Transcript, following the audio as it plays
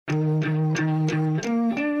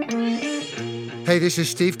Hey, this is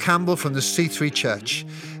Steve Campbell from the C3 Church.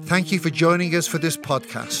 Thank you for joining us for this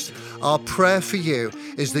podcast. Our prayer for you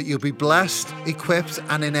is that you'll be blessed, equipped,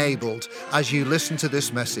 and enabled as you listen to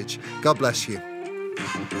this message. God bless you.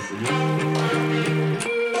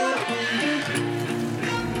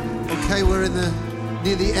 Okay, we're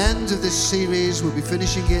near the end of this series. We'll be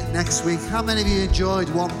finishing it next week. How many of you enjoyed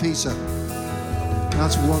 1 Peter?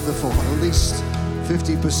 That's wonderful. At least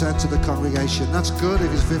 50% of the congregation. That's good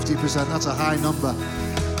if it's 50%. That's a high number.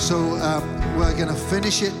 So we're going to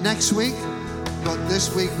finish it next week. But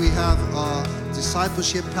this week we have our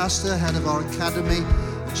Discipleship Pastor, head of our academy,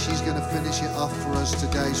 and she's going to finish it off for us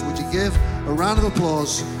today. So would you give a round of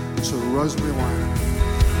applause to Rosemarie Wiener?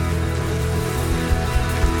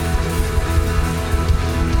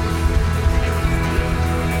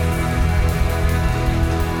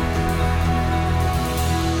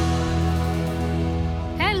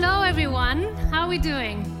 How are we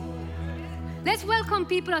doing? Let's welcome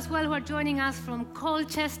people as well who are joining us from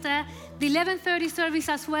Colchester, the 11:30 service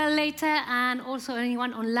as well later, and also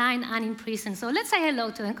anyone online and in prison. So let's say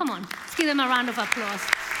hello to them. Come on, let's give them a round of applause.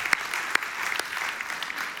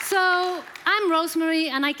 So I'm Rosemarie,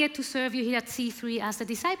 and I get to serve you here at C3 as the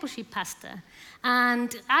Discipleship Pastor.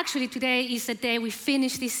 And actually today is the day we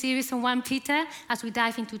finish this series on 1 Peter as we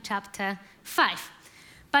dive into chapter 5.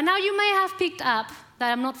 But now you may have picked up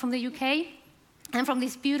that I'm not from the UK. I'm from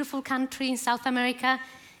this beautiful country in South America.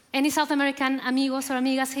 Any South American amigos or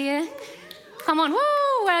amigas here? Come on,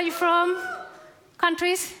 woo! Where are you from?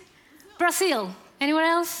 Countries? Brazil. Anywhere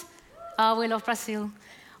else? Oh, we love Brazil.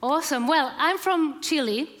 Awesome. Well, I'm from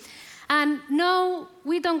Chile. And no,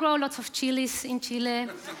 we don't grow lots of chilies in Chile.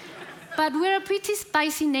 But we're a pretty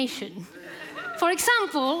spicy nation. For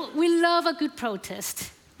example, we love a good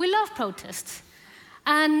protest. We love protests.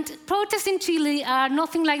 And protests in Chile are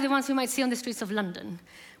nothing like the ones you might see on the streets of London.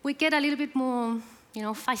 We get a little bit more,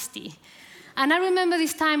 feisty. And I remember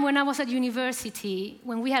this time when I was at university,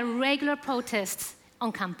 when we had regular protests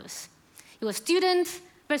on campus. It was students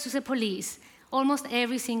versus the police, almost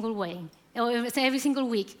every single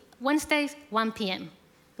week. Wednesdays, 1 p.m.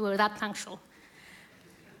 We were that punctual.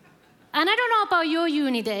 And I don't know about your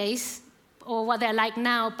uni days, or what they're like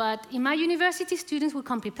now, but in my university, students would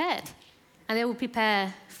come prepared. And they will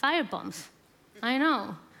prepare fire bombs. I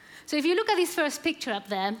know. So if you look at this first picture up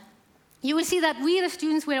there, you will see that we, the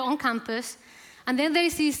students, were on campus, and then there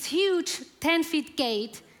is this huge 10-foot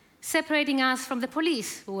gate separating us from the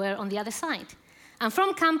police, who were on the other side. And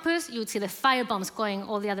from campus, you would see the fire bombs going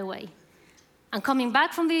all the other way. And coming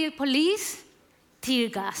back from the police, tear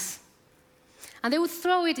gas. And they would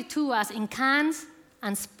throw it to us in cans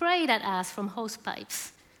and spray it at us from hose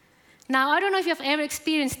pipes. Now, I don't know if you've ever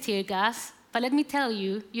experienced tear gas, but let me tell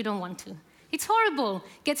you, you don't want to. It's horrible.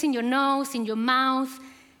 It gets in your nose, in your mouth.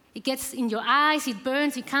 It gets in your eyes. It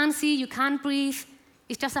burns. You can't see. You can't breathe.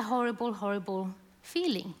 It's just a horrible, horrible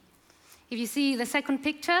feeling. If you see the second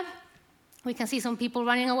picture, we can see some people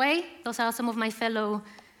running away. Those are some of my fellow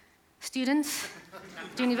students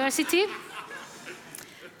at university.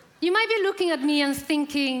 You might be looking at me and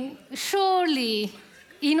thinking, surely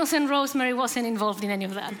innocent Rosemarie wasn't involved in any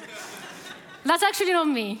of that. That's actually not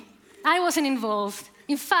me. I wasn't involved.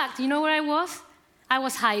 In fact, you know where I was? I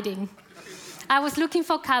was hiding. I was looking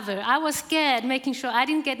for cover. I was scared, making sure I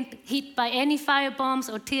didn't get hit by any fire bombs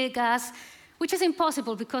or tear gas, which is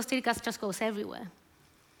impossible because tear gas just goes everywhere.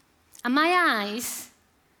 And my eyes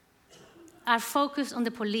are focused on the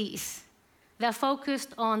police. They're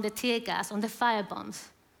focused on the tear gas, on the fire bombs.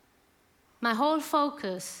 My whole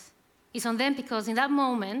focus is on them because in that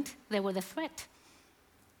moment, they were the threat.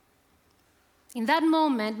 In that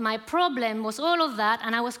moment, my problem was all of that,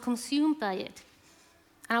 and I was consumed by it.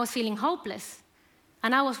 And I was feeling hopeless.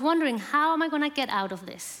 And I was wondering, how am I going to get out of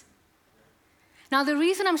this? Now, the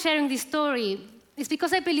reason I'm sharing this story is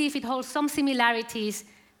because I believe it holds some similarities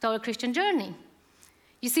to our Christian journey.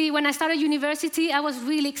 You see, when I started university, I was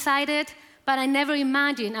really excited, but I never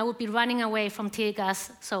imagined I would be running away from tear gas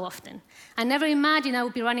so often. I never imagined I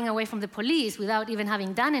would be running away from the police without even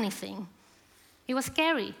having done anything. It was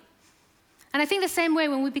scary. And I think the same way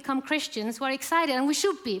when we become Christians, we're excited, and we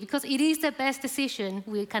should be, because it is the best decision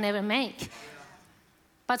we can ever make.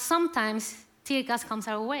 But sometimes tear gas comes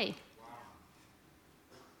our way.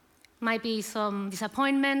 Might be some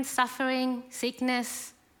disappointment, suffering,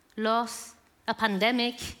 sickness, loss, a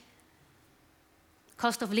pandemic,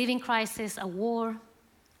 cost of living crisis, a war.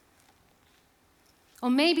 Or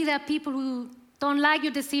maybe there are people who don't like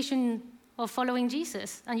your decision of following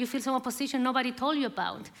Jesus, and you feel some opposition nobody told you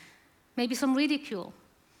about. Maybe some ridicule.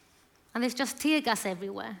 And there's just tear gas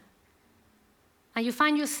everywhere. And you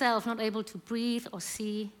find yourself not able to breathe or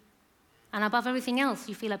see and above everything else,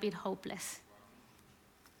 you feel a bit hopeless.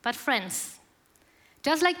 But friends,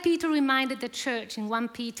 just like Peter reminded the church in 1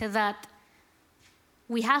 Peter that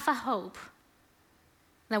we have a hope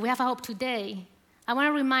today, I want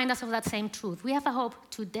to remind us of that same truth. We have a hope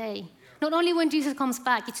today. Not only when Jesus comes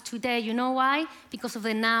back, it's today. You know why? Because of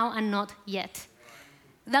the now and not yet.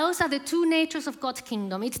 Those are the two natures of God's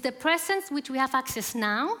kingdom. It's the present, which we have access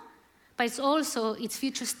now, but it's also its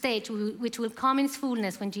future state, which will come in its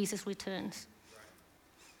fullness when Jesus returns.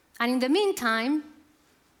 And in the meantime,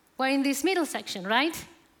 we're in this middle section, right?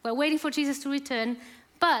 We're waiting for Jesus to return.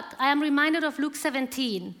 But I am reminded of Luke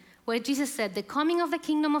 17, where Jesus said, the coming of the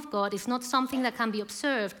kingdom of God is not something that can be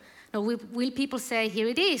observed, nor will people say, here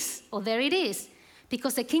it is, or there it is,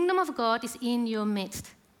 because the kingdom of God is in your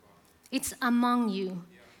midst. It's among you.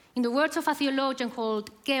 In the words of a theologian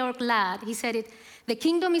called Georg Ladd, he said it, the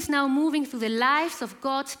kingdom is now moving through the lives of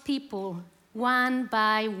God's people, one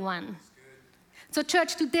by one. So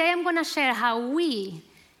church, today I'm going to share how we,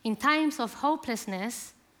 in times of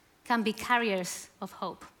hopelessness, can be carriers of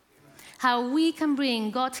hope. How we can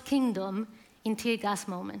bring God's kingdom in tear gas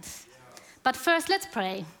moments. But first, let's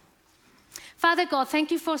pray. Father God,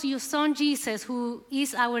 thank you for your Son Jesus, who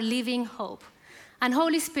is our living hope. And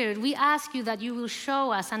Holy Spirit, we ask you that you will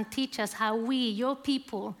show us and teach us how we, your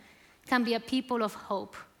people, can be a people of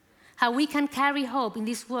hope. How we can carry hope in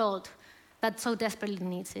this world that so desperately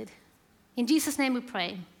needs it. In Jesus' name we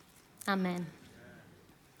pray. Amen.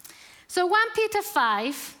 So 1 Peter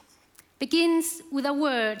 5 begins with a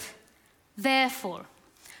word, therefore.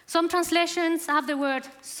 Some translations have the word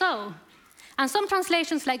so. And some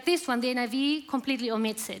translations like this one, the NIV, completely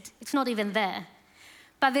omits it. It's not even there.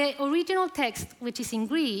 But the original text, which is in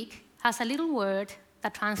Greek, has a little word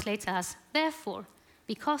that translates as therefore,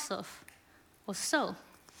 because of, or so.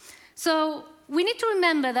 So we need to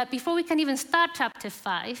remember that before we can even start chapter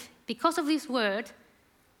 5, because of this word,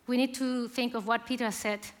 we need to think of what Peter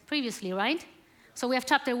said previously, right? So we have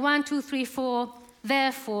chapter 1, 2, 3, 4,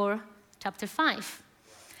 therefore, chapter 5.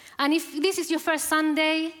 And if this is your first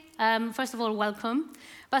Sunday, first of all, welcome.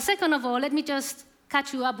 But second of all, let me just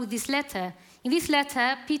catch you up with this letter. In this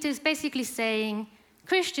letter, Peter is basically saying,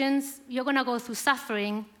 Christians, you're going to go through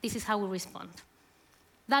suffering. This is how we respond.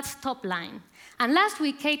 That's top line. And last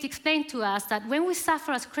week, Kate explained to us that when we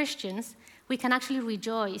suffer as Christians, we can actually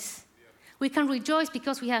rejoice. We can rejoice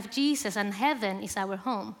because we have Jesus and heaven is our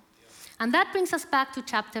home. And that brings us back to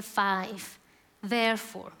chapter 5,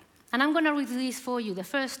 therefore. And I'm going to read these for you, the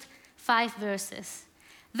first 5 verses.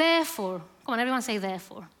 Therefore, come on, everyone say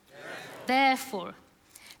therefore. Therefore,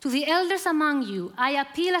 to the elders among you, I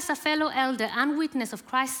appeal as a fellow elder and witness of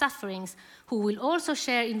Christ's sufferings, who will also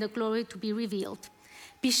share in the glory to be revealed.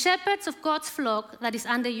 Be shepherds of God's flock that is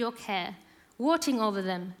under your care, watching over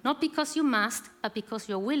them, not because you must, but because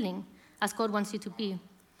you're willing, as God wants you to be.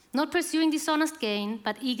 Not pursuing dishonest gain,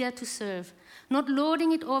 but eager to serve. Not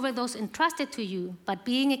lording it over those entrusted to you, but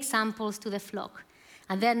being examples to the flock.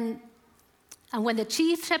 And when the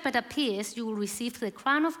chief shepherd appears, you will receive the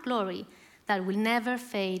crown of glory that will never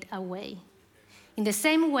fade away. In the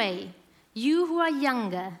same way, you who are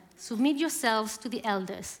younger, submit yourselves to the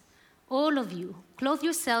elders. All of you, clothe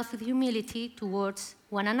yourself with humility towards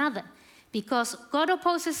one another, because God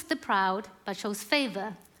opposes the proud, but shows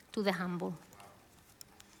favor to the humble.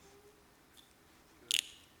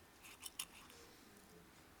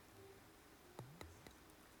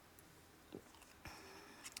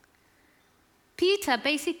 Peter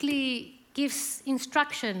basically gives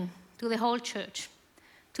instruction to the whole church,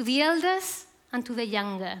 to the elders and to the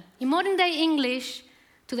younger. In modern day English,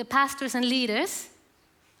 to the pastors and leaders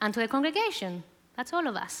and to the congregation. That's all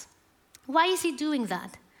of us. Why is he doing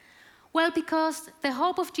that? Well, because the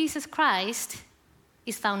hope of Jesus Christ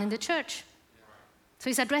is found in the church. So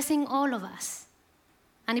he's addressing all of us.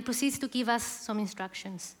 And he proceeds to give us some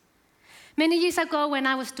instructions. Many years ago, when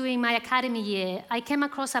I was doing my academy year, I came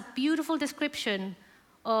across a beautiful description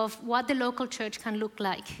of what the local church can look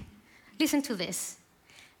like. Listen to this.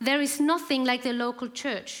 There is nothing like the local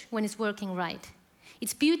church when it's working right.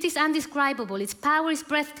 Its beauty is undescribable, its power is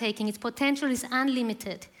breathtaking, its potential is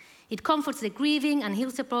unlimited. It comforts the grieving and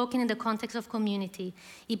heals the broken in the context of community.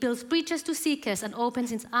 It builds bridges to seekers and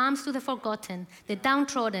opens its arms to the forgotten, the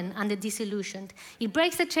downtrodden, and the disillusioned. It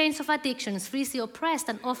breaks the chains of addictions, frees the oppressed,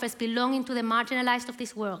 and offers belonging to the marginalized of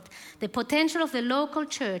this world. The potential of the local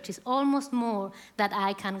church is almost more than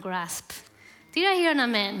I can grasp. Did I hear an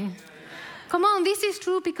amen? Come on, this is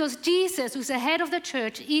true because Jesus, who's the head of the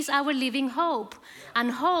church, is our living hope.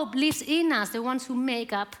 And hope lives in us, the ones who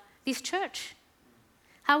make up this church.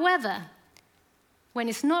 However, when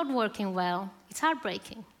it's not working well, it's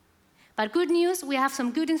heartbreaking. But good news, we have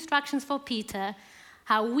some good instructions for Peter,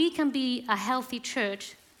 how we can be a healthy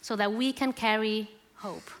church so that we can carry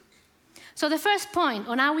hope. So the first point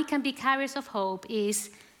on how we can be carriers of hope is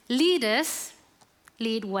leaders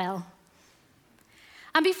lead well.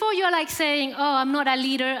 And before you're like saying, oh, I'm not a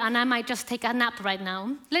leader and I might just take a nap right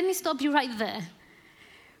now, let me stop you right there.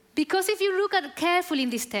 Because if you look at it carefully in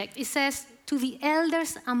this text, it says, to the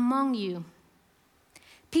elders among you.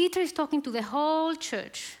 Peter is talking to the whole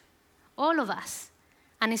church, all of us,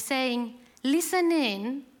 and he's saying, listen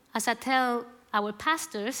in as I tell our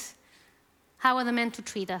pastors how are they meant to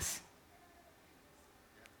treat us.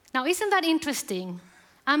 Now, isn't that interesting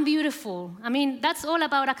and beautiful? I mean, that's all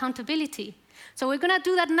about accountability. So we're going to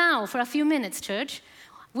do that now for a few minutes, church.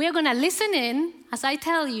 We're going to listen in as I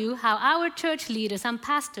tell you how our church leaders and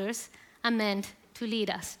pastors are meant to lead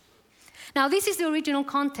us. Now, this is the original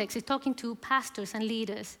context. It's talking to pastors and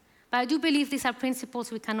leaders. But I do believe these are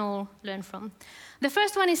principles we can all learn from. The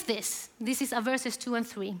first one is this. This is verses 2 and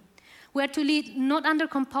 3. We are to lead not under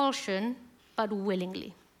compulsion, but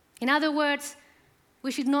willingly. In other words,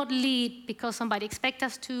 we should not lead because somebody expects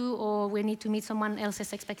us to or we need to meet someone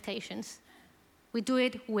else's expectations. We do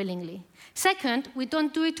it willingly. Second, we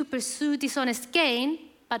don't do it to pursue dishonest gain,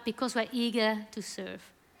 but because we're eager to serve.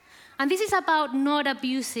 And this is about not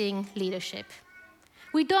abusing leadership.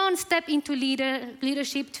 We don't step into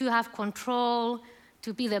leadership to have control,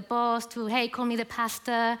 to be the boss, to, hey, call me the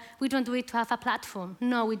pastor. We don't do it to have a platform.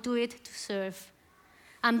 No, we do it to serve.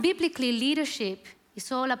 And biblically, leadership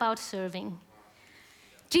is all about serving.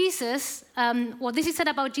 Jesus, this is said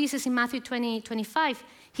about Jesus in Matthew 20:25.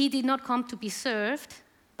 He did not come to be served,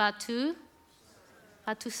 but to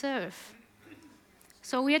serve.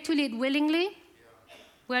 So we are to lead willingly.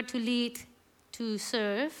 We are to lead to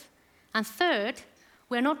serve. And third,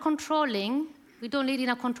 we are not controlling. We don't lead in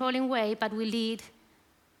a controlling way, but we lead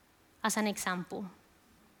as an example.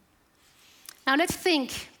 Now let's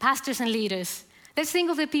think, pastors and leaders. Let's think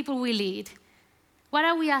of the people we lead. What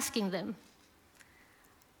are we asking them?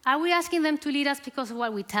 Are we asking them to lead us because of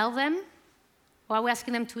what we tell them? Or are we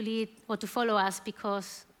asking them to lead or to follow us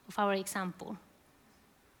because of our example?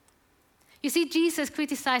 You see, Jesus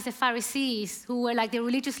criticized the Pharisees, who were like the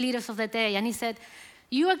religious leaders of the day, and he said,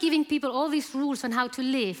 you are giving people all these rules on how to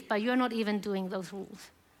live, but you're not even doing those rules.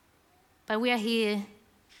 But we are here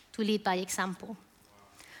to lead by example.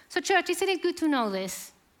 So church, isn't it good to know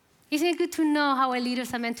this? Isn't it good to know how our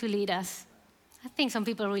leaders are meant to lead us? I think some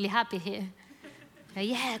people are really happy here.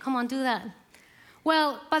 Yeah, come on, do that.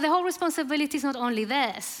 Well, but the whole responsibility is not only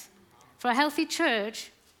theirs. For a healthy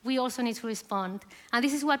church, we also need to respond. And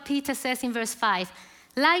this is what Peter says in verse 5.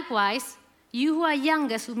 Likewise, you who are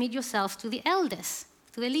younger submit yourselves to the elders,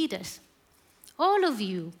 to the leaders. All of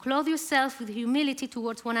you, clothe yourselves with humility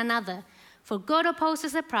towards one another, for God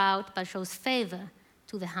opposes the proud, but shows favor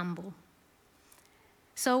to the humble.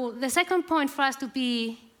 So the second point for us to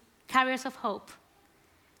be carriers of hope,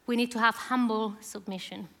 we need to have humble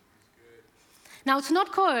submission. Now, it's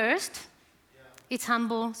not coerced, it's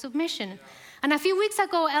humble submission. And a few weeks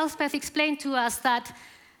ago, Elspeth explained to us that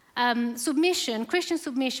submission, Christian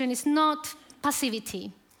submission, is not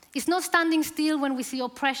passivity. It's not standing still when we see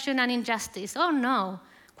oppression and injustice. Oh, no.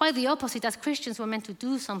 Quite the opposite. As Christians, we're meant to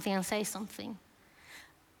do something and say something.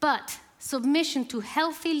 But submission to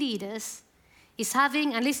healthy leaders is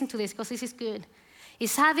having, and listen to this because this is good,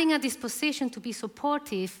 is having a disposition to be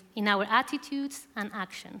supportive in our attitudes and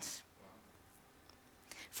actions.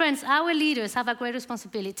 Friends, our leaders have a great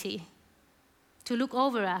responsibility to look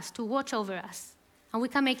over us, to watch over us. And we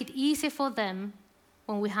can make it easier for them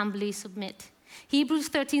when we humbly submit. Hebrews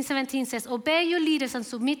 13:17 says, obey your leaders and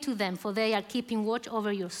submit to them, for they are keeping watch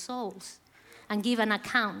over your souls and give an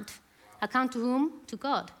account. Account to whom? To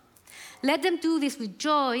God. Let them do this with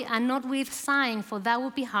joy and not with sighing, for that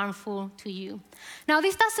would be harmful to you. Now,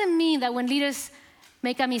 this doesn't mean that when leaders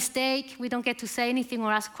make a mistake, we don't get to say anything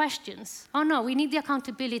or ask questions. Oh, no, we need the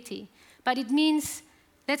accountability. But it means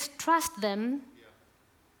let's trust them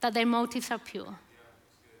that their motives are pure.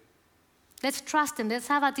 Let's trust them. Let's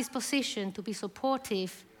have a disposition to be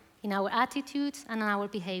supportive in our attitudes and in our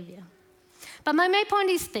behavior. But my main point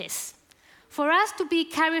is this. For us to be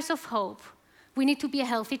carriers of hope, we need to be a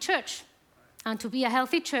healthy church. And to be a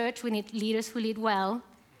healthy church, we need leaders who lead well.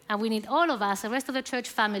 And we need all of us, the rest of the church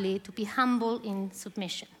family, to be humble in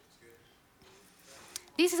submission.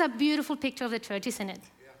 This is a beautiful picture of the church, isn't it?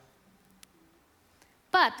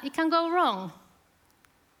 But it can go wrong.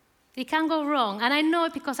 It can go wrong. And I know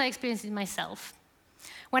it because I experienced it myself.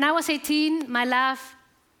 When I was 18, my life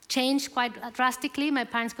changed quite drastically. My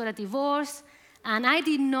parents got a divorce, and I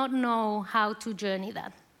did not know how to journey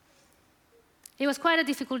that. It was quite a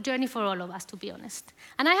difficult journey for all of us, to be honest.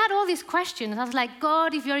 And I had all these questions. I was like,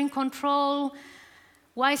 God, if you're in control,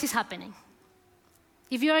 why is this happening?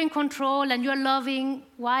 If you're in control and you're loving,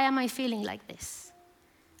 why am I feeling like this?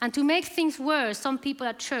 And to make things worse, some people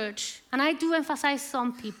at church, and I do emphasize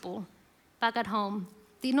some people back at home,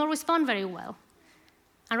 did not respond very well.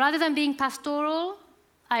 And rather than being pastoral,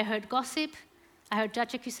 I heard gossip, I heard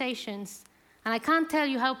judge accusations, and I can't tell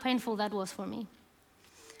you how painful that was for me.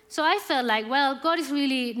 So I felt like, well, God is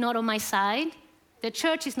really not on my side. The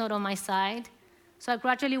church is not on my side. So I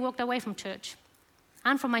gradually walked away from church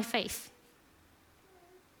and from my faith.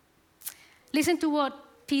 Listen to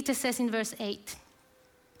what Peter says in verse 8.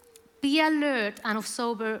 Be alert and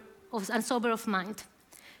sober of mind.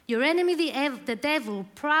 Your enemy, the devil,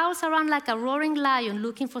 prowls around like a roaring lion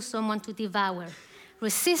looking for someone to devour.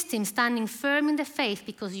 Resist him, standing firm in the faith,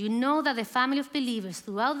 because you know that the family of believers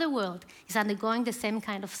throughout the world is undergoing the same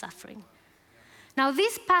kind of suffering. Now,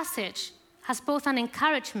 this passage has both an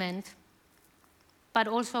encouragement, but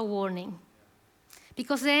also a warning.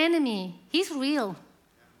 Because the enemy, he's real.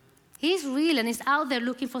 He's real and is out there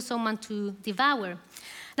looking for someone to devour.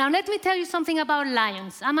 Now, let me tell you something about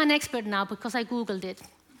lions. I'm an expert now because I Googled it.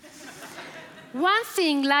 One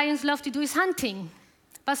thing lions love to do is hunting.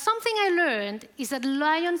 But something I learned is that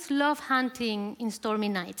lions love hunting in stormy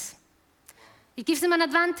nights. It gives them an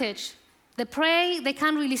advantage. The prey, they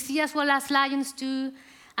can't really see as well as lions do,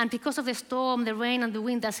 and because of the storm, the rain, and the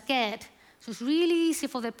wind, they're scared. So it's really easy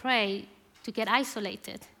for the prey to get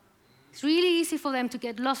isolated. It's really easy for them to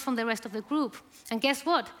get lost from the rest of the group. And guess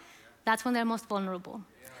what? That's when they're most vulnerable.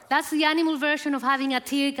 That's the animal version of having a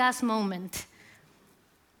tear gas moment.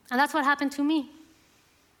 And that's what happened to me.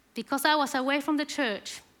 Because I was away from the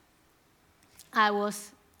church, I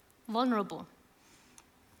was vulnerable.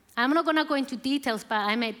 I'm not going to go into details, but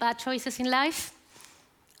I made bad choices in life.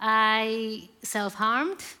 I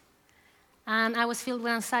self-harmed, and I was filled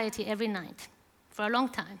with anxiety every night for a long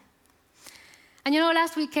time. And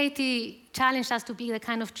last week, Katie challenged us to be the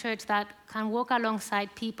kind of church that can walk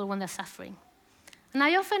alongside people when they're suffering. And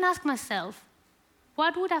I often ask myself,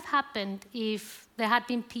 what would have happened if there had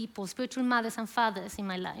been people, spiritual mothers and fathers in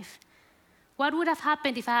my life? What would have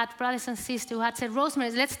happened if I had brothers and sisters who had said,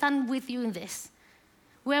 Rosemarie, let's stand with you in this.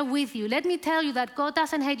 We're with you. Let me tell you that God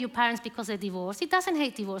doesn't hate your parents because they're divorced. He doesn't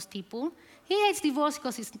hate divorced people. He hates divorce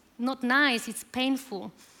because it's not nice, it's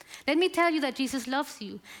painful. Let me tell you that Jesus loves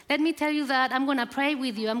you. Let me tell you that I'm going to pray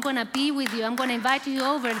with you. I'm going to be with you. I'm going to invite you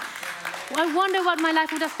over. I wonder what my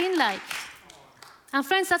life would have been like. And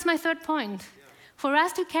friends, that's my third point. For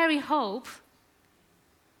us to carry hope,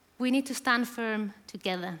 we need to stand firm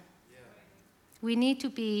together. We need to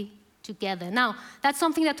be together. Now, that's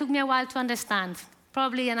something that took me a while to understand,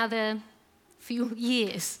 probably another few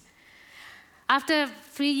years. After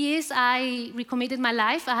 3 years, I recommitted my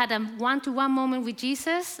life. I had a one-to-one moment with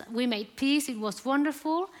Jesus. We made peace. It was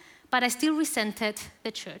wonderful, but I still resented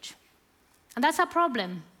the church. And that's a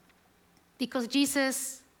problem, because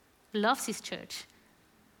Jesus loves his church.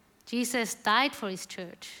 Jesus died for his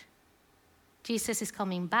church. Jesus is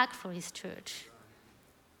coming back for his church.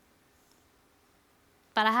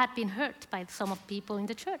 But I had been hurt by some of people in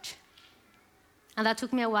the church. And that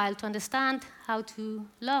took me a while to understand how to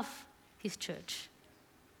love his church.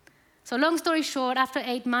 So long story short, after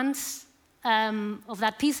 8 months of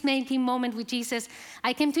that peacemaking moment with Jesus,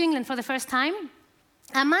 I came to England for the first time.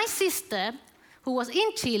 And my sister, who was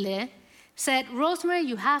in Chile, said, Rosemarie,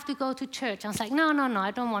 you have to go to church. I was like, no,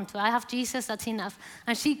 I don't want to. I have Jesus, that's enough.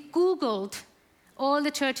 And she Googled all the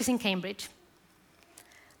churches in Cambridge.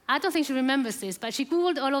 I don't think she remembers this, but she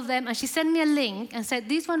Googled all of them, and she sent me a link and said,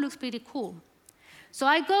 this one looks pretty cool. So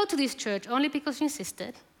I go to this church only because she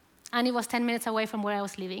insisted, and it was 10 minutes away from where I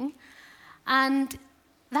was living. And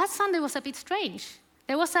that Sunday was a bit strange.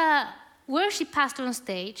 There was a worship pastor on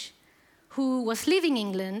stage who was leaving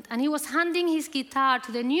England, and he was handing his guitar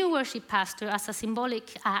to the new worship pastor as a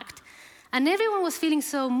symbolic act. And everyone was feeling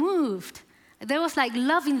so moved. There was like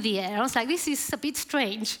love in the air. I was like, this is a bit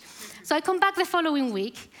strange. So I come back the following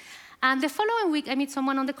week, and the following week I meet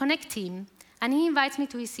someone on the Connect team, and he invites me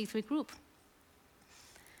to his C3 group.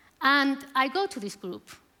 And I go to this group,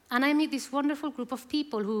 and I meet this wonderful group of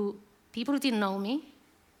people who didn't know me,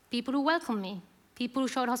 people who welcomed me, people who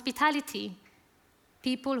showed hospitality,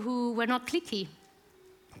 people who were not cliquey,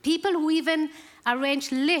 people who even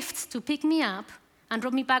arranged lifts to pick me up and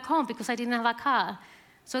drop me back home because I didn't have a car.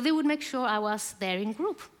 So they would make sure I was there in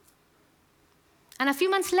group. And a few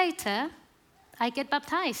months later, I get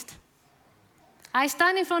baptized. I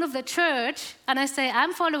stand in front of the church and I say,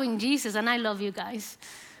 I'm following Jesus and I love you guys.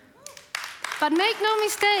 But make no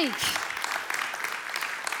mistake,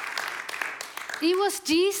 It was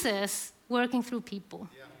Jesus working through people.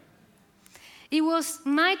 It was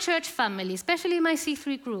my church family, especially my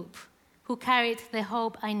C3 group, who carried the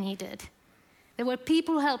hope I needed. There were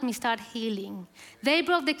people who helped me start healing. They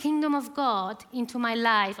brought the kingdom of God into my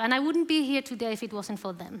life, and I wouldn't be here today if it wasn't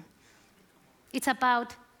for them. It's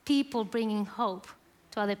about people bringing hope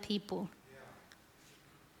to other people.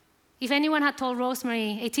 If anyone had told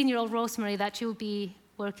Rosemarie, 18-year-old Rosemarie, that she would be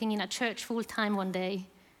working in a church full-time one day,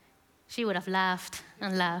 she would have laughed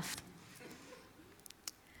and laughed.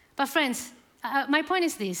 But friends, my point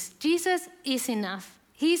is this. Jesus is enough.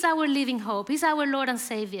 He's our living hope. He's our Lord and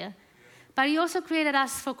Savior. But he also created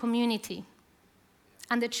us for community.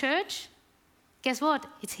 And the church, guess what?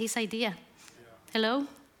 It's his idea. Hello?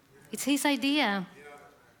 It's his idea.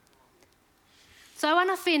 So I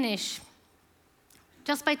want to finish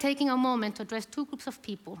just by taking a moment to address two groups of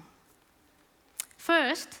people.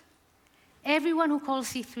 First, everyone who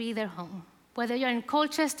calls C3 their home. Whether you're in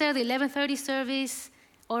Colchester, the 11:30 service,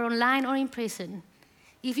 or online or in prison.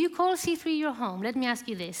 If you call C3 your home, let me ask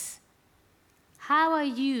you this. How are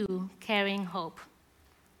you carrying hope?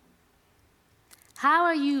 How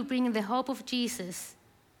are you bringing the hope of Jesus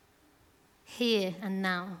here and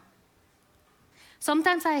now?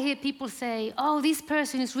 Sometimes I hear people say, oh, this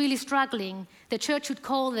person is really struggling. The church should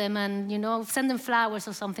call them and, send them flowers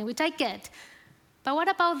or something, which I get. But what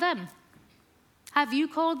about them? Have you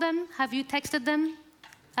called them? Have you texted them?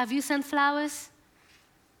 Have you sent flowers?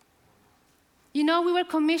 We were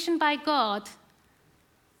commissioned by God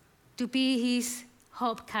to be his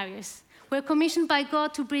hope carriers. We're commissioned by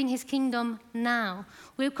God to bring his kingdom now.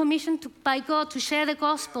 We're commissioned by God to share the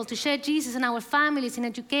gospel, to share Jesus in our families, in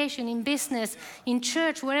education, in business, in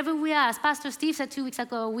church, wherever we are. As Pastor Steve said 2 weeks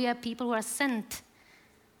ago, we are people who are sent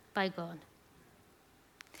by God.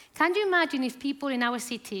 Can you imagine if people in our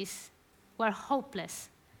cities were hopeless?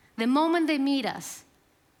 The moment they meet us,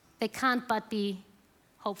 they can't but be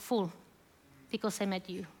hopeful because I met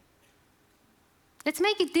you. Let's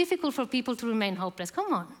make it difficult for people to remain hopeless.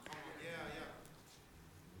 Come on.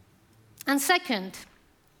 And second,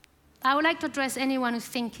 I would like to address anyone who's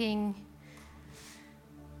thinking,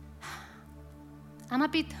 I'm a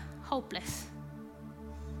bit hopeless.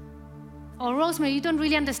 Or Rosemarie, you don't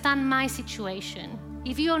really understand my situation.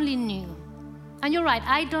 If you only knew. And you're right,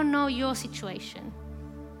 I don't know your situation.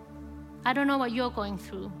 I don't know what you're going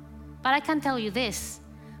through. But I can tell you this.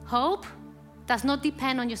 Hope does not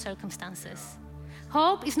depend on your circumstances.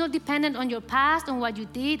 Hope is not dependent on your past, on what you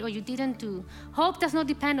did or you didn't do. Hope does not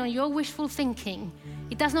depend on your wishful thinking.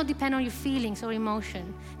 It does not depend on your feelings or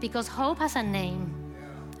emotion, because hope has a name,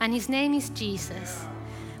 and his name is Jesus.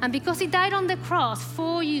 And because he died on the cross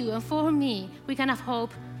for you and for me, we can have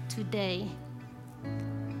hope today.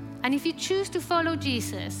 And if you choose to follow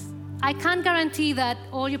Jesus, I can't guarantee that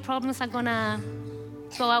all your problems are gonna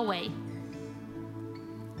go away.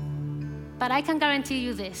 But I can guarantee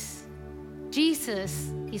you this.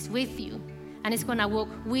 Jesus is with you, and is going to walk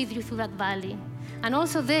with you through that valley. And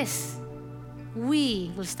also this,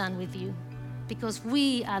 we will stand with you, because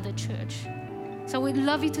we are the church. So we'd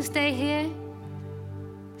love you to stay here,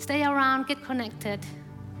 stay around, get connected.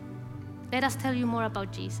 Let us tell you more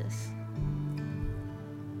about Jesus.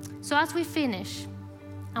 So as we finish,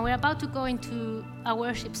 and we're about to go into a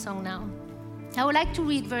worship song now, I would like to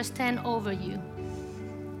read verse 10 over you.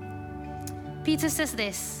 Peter says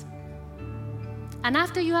this, and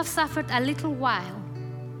after you have suffered a little while,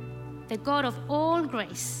 the God of all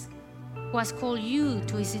grace, who has called you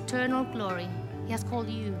to his eternal glory, he has called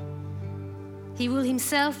you. He will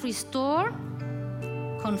himself restore,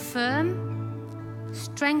 confirm,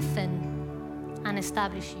 strengthen, and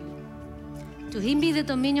establish you. To him be the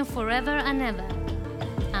dominion forever and ever.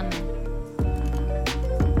 Amen.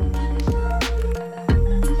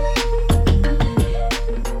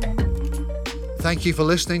 Thank you for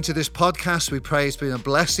listening to this podcast. We pray it's been a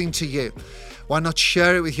blessing to you. Why not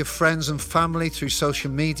share it with your friends and family through social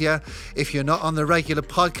media? If you're not on the regular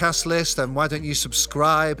podcast list, then why don't you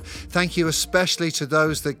subscribe? Thank you especially to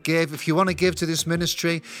those that give. If you want to give to this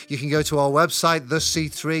ministry, you can go to our website,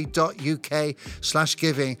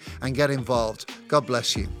 thec3.uk/giving, and get involved. God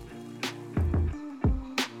bless you.